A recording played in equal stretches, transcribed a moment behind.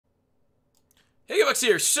Hey, Bucks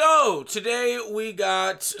here. So, today we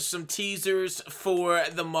got some teasers for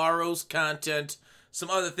the morrow's content, some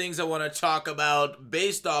other things I want to talk about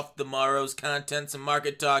based off the morrow's content, some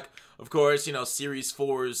market talk. Of course, you know, Series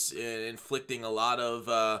 4's inflicting a lot of,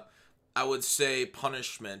 I would say,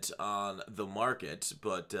 punishment on the market,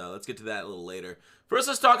 but let's get to that a little later. First,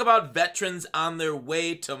 let's talk about veterans on their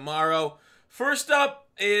way tomorrow. First up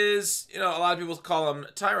is, you know, a lot of people call him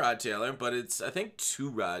Tyrod Taylor, but it's, I think,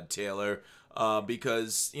 Two-Rod Taylor.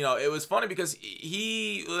 Because, you know, it was funny because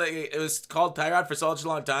it was called Tyrod for such a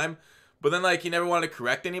long time, but then, like, he never wanted to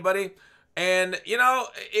correct anybody. And, you know,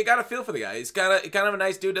 it got a feel for the guy. He's kind of a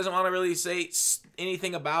nice dude, doesn't want to really say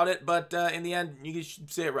anything about it, but in the end, you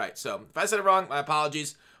should say it right. So, if I said it wrong, my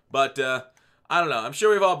apologies, but I don't know. I'm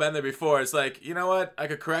sure we've all been there before. It's like, you know what? I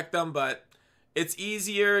could correct them, but it's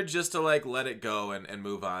easier just to, like, let it go and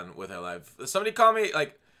move on with our life. Somebody called me,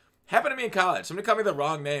 like, happened to me in college. Somebody called me the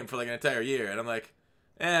wrong name for like an entire year, and I'm like,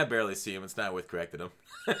 I barely see him. It's not worth correcting him.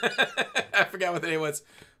 I forgot what the name was,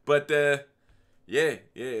 but yeah.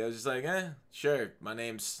 I was just like, sure. My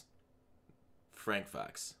name's Frank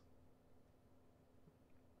Fox.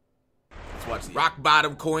 Let's watch these. Rock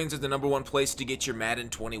Bottom Coins is the #1 place to get your Madden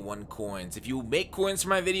 21 coins. If you make coins for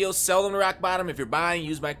my videos, sell them to Rock Bottom. If you're buying,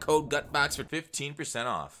 use my code GUTBOX for 15%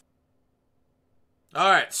 off. All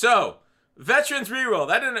right, so. Veterans reroll.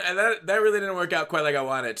 That really didn't work out quite like I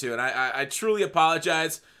wanted it to, and I truly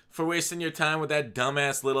apologize for wasting your time with that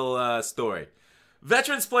dumbass little story.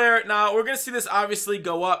 Veterans player. Now we're gonna see this obviously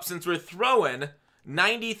go up since we're throwing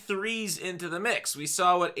 93s into the mix. We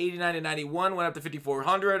saw what 89 to 91 went up to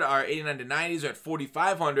 5,400. Our 89 to 90s are at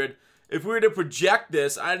 4,500. If we were to project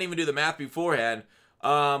this, I didn't even do the math beforehand,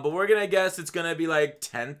 but we're gonna guess it's gonna be like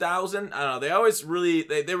 10,000. I don't know. They always really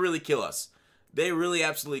they really kill us. They really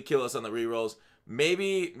absolutely kill us on the rerolls.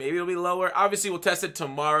 Maybe it'll be lower. Obviously, we'll test it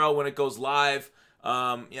tomorrow when it goes live.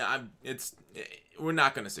 We're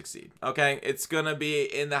not gonna succeed. Okay, it's gonna be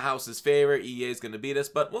in the house's favor. EA is gonna beat us,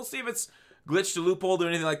 but we'll see if it's glitched or loopholed or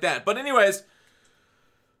anything like that. But anyways,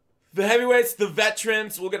 the heavyweights, the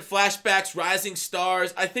veterans, we'll get flashbacks, rising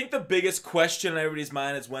stars. I think the biggest question in everybody's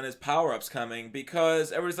mind is when is power-ups coming,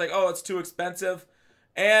 because everybody's like, oh, it's too expensive.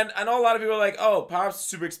 And I know a lot of people are like, oh, power-ups are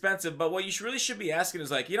super expensive, but what you really should be asking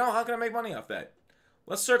is like, you know, how can I make money off that?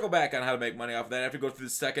 Let's circle back on how to make money off that after we go through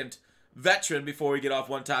the second veteran before we get off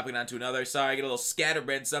one topic and onto another. Sorry, I get a little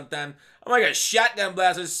scatterbrained sometime. I'm like a shotgun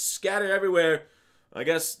blast, I just scatter everywhere. I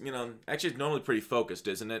guess, you know, actually it's normally pretty focused,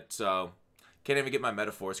 isn't it? So, can't even get my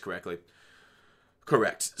metaphors correctly.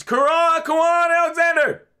 Correct. Come on,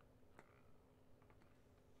 Alexander!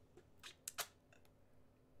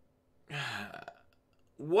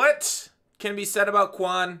 What can be said about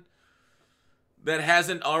Quan that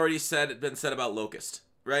hasn't already been said about Locust,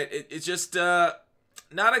 right? It's just not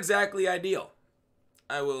exactly ideal,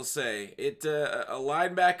 I will say. A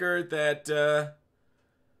linebacker that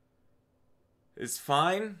is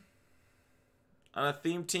fine on a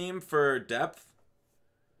theme team for depth.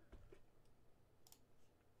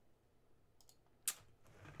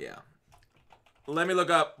 Yeah. Let me look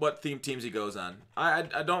up what theme teams he goes on. I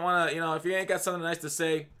don't want to, you know, if you ain't got something nice to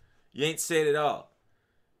say, you ain't say it at all.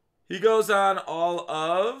 He goes on all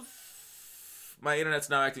of... My internet's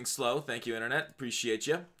now acting slow. Thank you, internet. Appreciate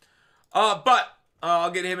you. But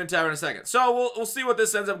I'll get him in Tower in a second. So we'll see what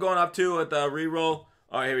this ends up going up to at the reroll.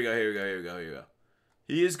 All right, here we go.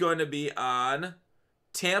 He is going to be on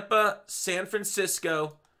Tampa, San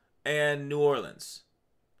Francisco, and New Orleans.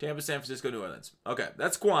 Tampa, San Francisco, New Orleans. Okay,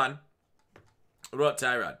 that's Quan. What about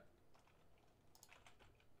Tyrod?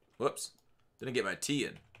 Whoops. Didn't get my T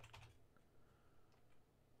in.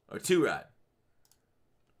 Or Two-Rod.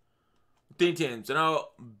 Theme teams. You know,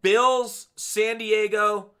 Bills, San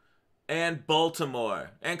Diego, and Baltimore.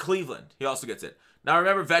 And Cleveland. He also gets it. Now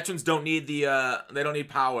remember, veterans don't need they don't need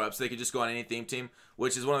power-ups. They can just go on any theme team,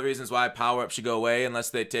 which is one of the reasons why power-ups should go away unless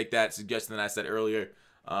they take that suggestion that I said earlier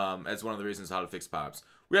as one of the reasons how to fix power-ups.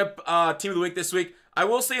 We have Team of the Week this week. I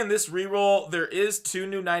will say in this reroll, there is 2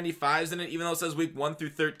 new 95s in it, even though it says week 1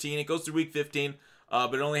 through 13. It goes through week 15,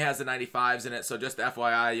 but it only has the 95s in it, so just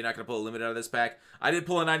FYI, you're not going to pull a limit out of this pack. I did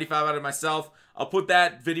pull a 95 out of myself. I'll put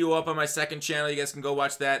that video up on my second channel. You guys can go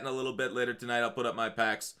watch that, and a little bit later tonight, I'll put up my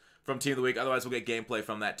packs from Team of the Week. Otherwise, we'll get gameplay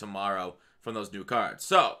from that tomorrow from those new cards.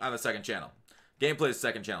 So, on the second channel. Gameplay is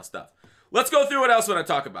second channel stuff. Let's go through what else I want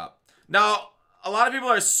to talk about. Now, a lot of people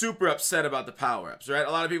are super upset about the power-ups, right?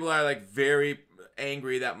 A lot of people are like very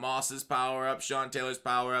angry that Moss's power-ups, Sean Taylor's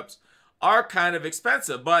power-ups are kind of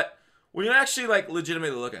expensive, but when you actually like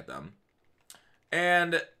legitimately look at them,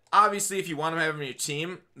 and obviously if you want to have them in your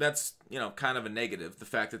team, that's, you know, kind of a negative, the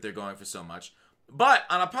fact that they're going for so much. But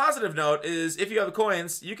on a positive note is if you have the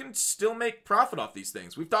coins, you can still make profit off these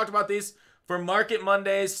things. We've talked about these for Market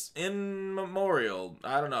Mondays in Memorial.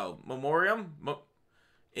 I don't know. Memoriam? I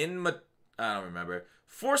don't remember.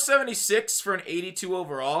 476 for an 82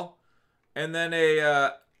 overall. And then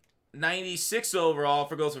a 96 overall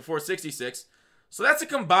for goes for 466. So that's a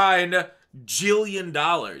combined jillion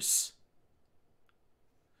dollars.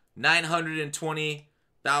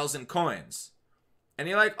 920,000 coins. And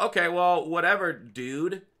you're like, okay, well, whatever,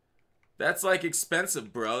 dude. That's like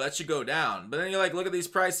expensive, bro. That should go down. But then you're like, look at these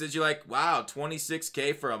prices. You're like, wow,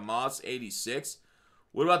 26K for a Moss 86.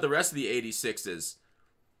 What about the rest of the 86s?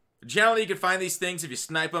 Generally, you can find these things if you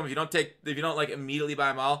snipe them. If you don't like immediately buy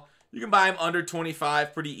them all, you can buy them under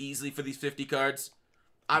 25 pretty easily for these 50 cards.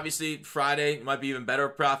 Obviously, Friday might be even better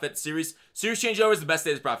profit. Series changeover is the best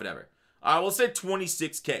day of profit ever. We'll say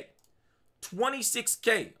 26K.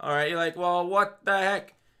 26K. All right, you're like, well, what the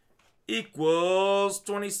heck? Equals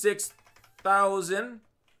 26,000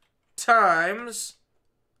 times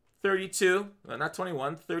 32. Not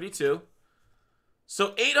 21, 32.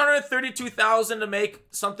 So 832,000 to make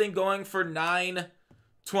something going for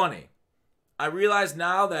 920. I realize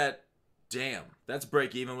now that, damn, that's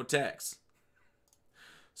break even with tax.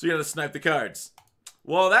 So you're gonna snipe the cards.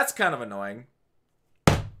 Well, that's kind of annoying.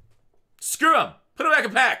 Screw them. Put them back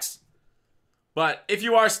in packs. But if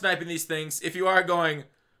you are sniping these things, if you are going,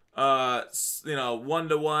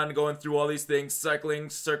 one-to-one, going through all these things, circling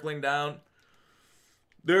down,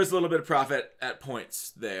 there's a little bit of profit at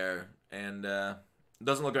points there. And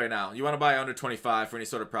doesn't look right now. You want to buy under 25 for any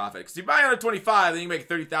sort of profit. Because if you buy under 25, then you make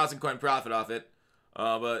 30,000 coin profit off it.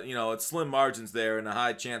 But, it's slim margins there and a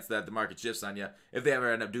high chance that the market shifts on you if they ever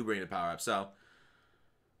end up bringing the power up. So,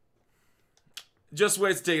 just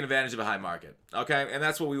ways to take advantage of a high market. Okay? And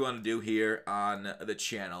that's what we want to do here on the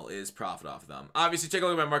channel is profit off of them. Obviously, take a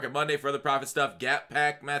look at my Market Monday for other profit stuff. Gap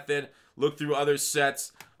pack method. Look through other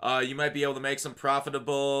sets. You might be able to make some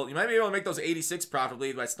profitable. You might be able to make those 86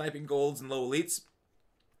 profitably by sniping golds and low elites.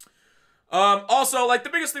 Also, like, the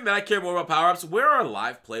biggest thing that I care more about power-ups, where are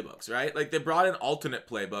live playbooks, right? Like, they brought in alternate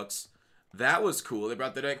playbooks. That was cool. They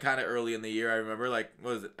brought that in kind of early in the year, I remember. Like,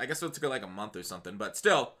 what was it? I guess it took like a month or something. But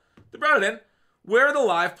still, they brought it in. Where are the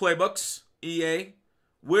live playbooks, EA?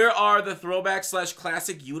 Where are the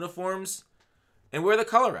throwback/classic uniforms? And where are the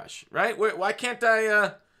color rush, right? Why can't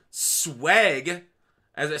I swag,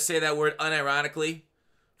 as I say that word unironically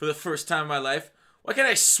for the first time in my life? Why can't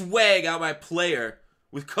I swag out my player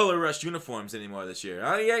with color rush uniforms anymore this year?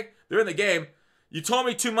 Huh, EA? They're in the game. You told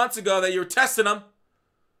me 2 months ago that you were testing them.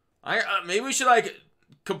 Maybe we should, like,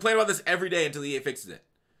 complain about this every day until EA fixes it.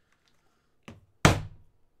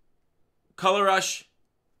 Color rush.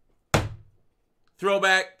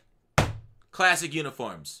 Throwback. Classic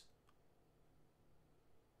uniforms.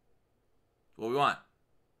 What we want.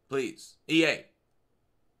 Please. EA.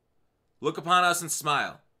 Look upon us and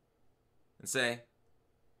smile. And say,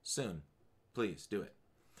 soon. Please, do it.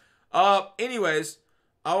 Anyways,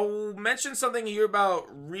 I'll mention something here about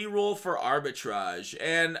reroll for arbitrage.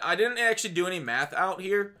 And I didn't actually do any math out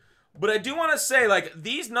here. But I do want to say, like,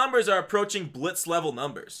 these numbers are approaching blitz level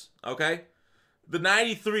numbers. Okay? The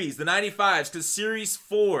 93s, the 95s, because Series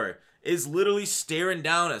 4 is literally staring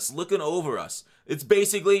down us, looking over us. It's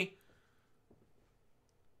basically...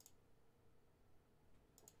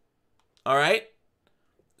 Alright?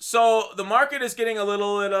 So, the market is getting a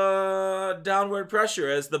little bit downward pressure,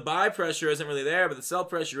 as the buy pressure isn't really there, but the sell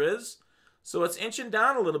pressure is. So, it's inching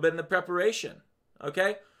down a little bit in the preparation.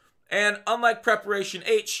 Okay? And unlike Preparation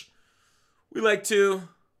H, we like to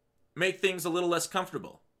make things a little less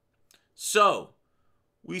comfortable. So,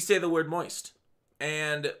 we say the word moist.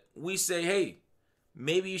 And we say, hey,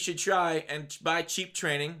 maybe you should try and buy cheap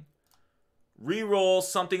training. Reroll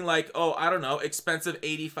something like, oh, I don't know, expensive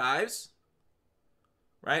 85s.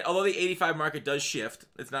 Right? Although the 85 market does shift.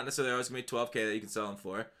 It's not necessarily always going to be 12K that you can sell them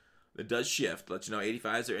for. It does shift. Let you know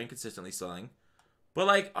 85s are inconsistently selling. But,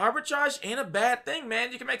 like, arbitrage ain't a bad thing,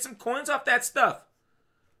 man. You can make some coins off that stuff.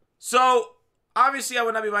 So, obviously, I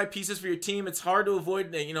would not be buying pieces for your team. It's hard to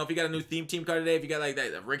avoid, if you got a new theme team card today, if you got, like,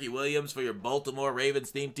 that Ricky Williams for your Baltimore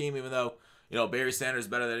Ravens theme team, even though, Barry Sanders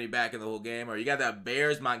is better than any back in the whole game. Or you got that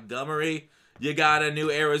Bears Montgomery. You got a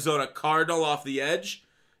new Arizona Cardinal off the edge.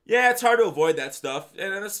 Yeah, it's hard to avoid that stuff,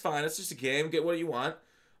 and that's fine. It's just a game. Get what you want.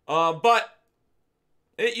 But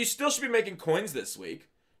you still should be making coins this week.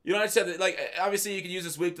 You know what I said? Like, obviously, you can use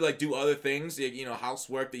this week to, like, do other things.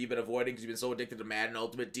 Housework that you've been avoiding because you've been so addicted to Madden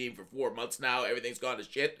Ultimate Team for 4 months now. Everything's gone to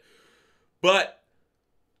shit. But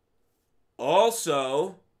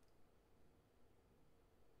also,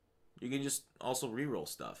 you can just also reroll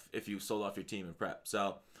stuff if you sold off your team in prep.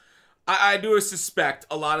 So, I do suspect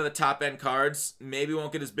a lot of the top-end cards maybe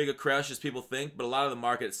won't get as big a crush as people think, but a lot of the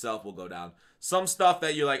market itself will go down. Some stuff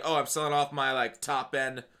that you're like, oh, I'm selling off my like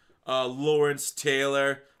top-end Lawrence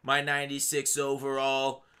Taylor, my 96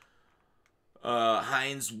 overall,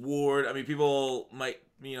 Hines Ward. I mean, people might,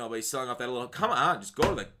 you know, be selling off that a little. Come on, just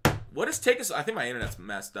go to the. What is taking? I think my internet's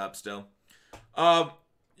messed up still. So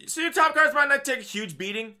your top cards might not take a huge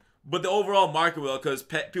beating, but the overall market will, because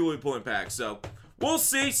people will be pulling packs. So we'll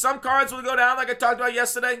see. Some cards will go down, like I talked about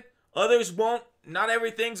yesterday. Others won't. Not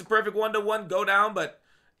everything's a perfect one-to-one go down, but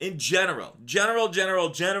in general,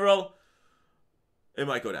 it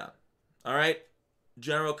might go down. All right,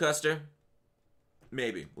 General Custer,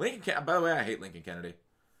 maybe. Lincoln. By the way, I hate Lincoln Kennedy.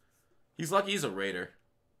 He's lucky he's a Raider.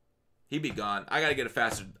 He'd be gone. I gotta get a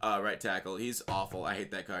faster right tackle. He's awful. I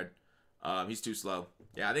hate that card. He's too slow.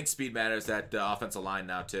 Yeah, I think speed matters at the offensive line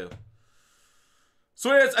now too.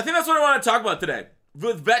 So anyways, I think that's what I want to talk about today.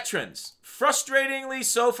 With veterans. Frustratingly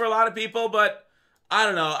so for a lot of people, but I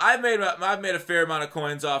don't know. I've made a fair amount of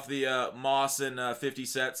coins off the Moss and 50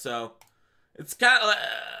 set, so it's kind of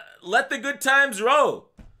let the good times roll,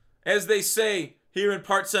 as they say here in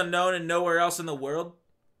parts unknown and nowhere else in the world.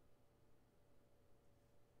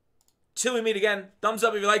 Till we meet again, thumbs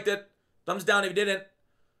up if you liked it, thumbs down if you didn't,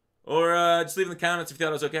 or just leave in the comments if you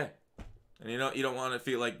thought it was okay. And you don't want to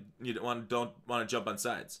feel like you don't want to jump on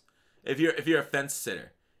sides. If you're a fence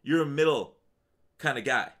sitter, you're a middle kind of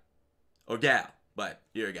guy or gal, but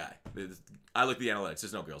you're a guy. I look at the analytics.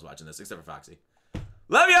 There's no girls watching this except for Foxy.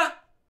 Love ya.